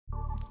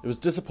It was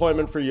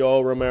disappointment for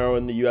Yoel Romero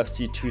in the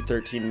UFC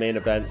 213 main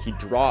event. He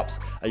drops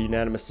a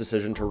unanimous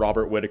decision to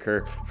Robert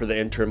Whittaker for the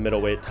interim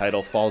middleweight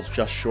title, falls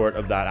just short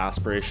of that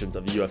aspirations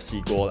of the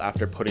UFC goal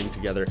after putting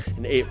together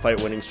an 8-fight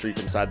winning streak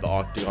inside the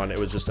octagon. It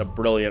was just a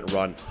brilliant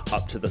run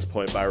up to this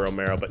point by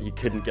Romero, but he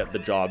couldn't get the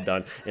job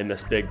done in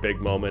this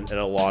big moment, and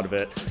a lot of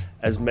it,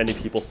 as many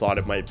people thought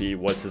it might be,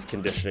 was his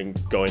conditioning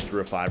going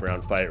through a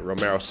 5-round fight.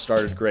 Romero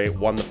started great,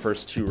 won the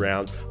first 2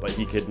 rounds, but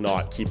he could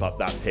not keep up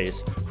that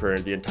pace for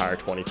the entire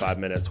 25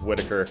 minutes.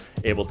 Whittaker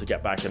able to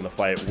get back in the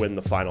fight, win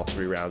the final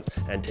 3 rounds,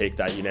 and take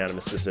that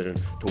unanimous decision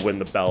to win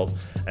the belt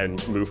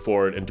and move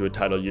forward into a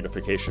title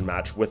unification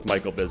match with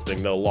Michael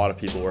Bisping, that a lot of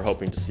people were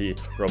hoping to see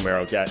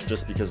Romero get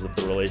just because of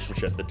the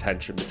relationship, the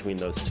tension between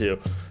those two.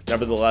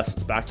 Nevertheless,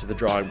 it's back to the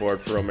drawing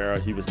board for Romero.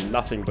 He was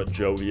nothing but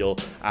jovial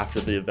after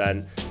the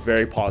event,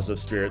 very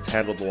positive spirits,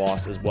 handled the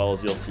loss as well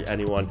as you'll see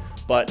anyone,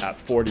 but at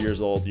 40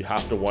 years old, you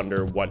have to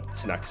wonder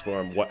what's next for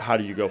him. How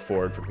do you go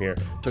forward from here?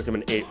 Took him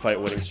an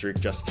 8-fight winning streak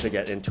just to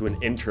get into an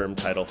interim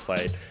title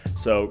fight.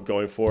 So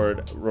going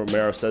forward,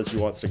 Romero says he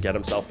wants to get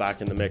himself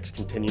back in the mix,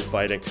 continue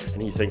fighting,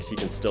 and he thinks he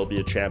can still be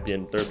a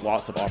champion. There's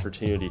lots of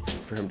opportunity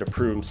for him to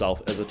prove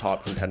himself as a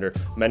top contender.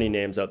 Many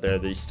names out there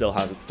that he still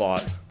hasn't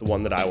fought. The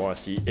one that I want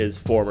to see is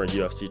former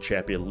UFC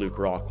champion Luke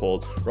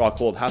Rockhold.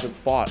 Rockhold hasn't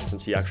fought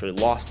since he actually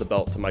lost the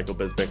belt to Michael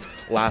Bisping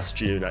last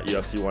June at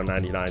UFC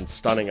 199.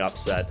 Stunning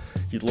upset.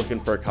 He's looking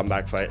for a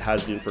comeback fight,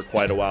 has been for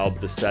quite a while,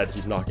 but has said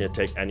he's not going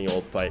to take any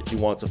old fight. He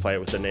wants a fight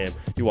with a name.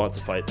 He wants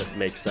a fight that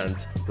makes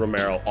sense.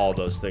 Romero, all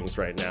those things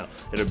right now.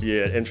 It'll be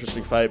an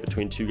interesting fight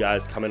between 2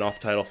 guys coming off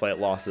title fight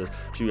losses,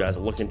 2 guys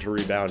looking to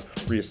rebound,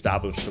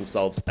 reestablish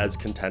themselves as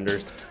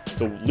contenders.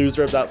 The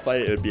loser of that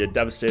fight, it would be a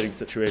devastating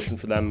situation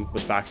for them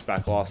with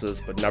back-to-back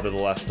losses, but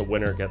nevertheless, the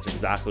winner gets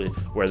exactly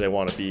where they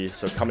want to be.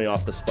 So coming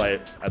off this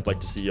fight, I'd like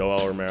to see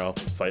Yoel Romero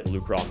fight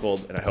Luke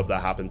Rockhold, and I hope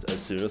that happens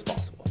as soon as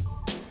possible.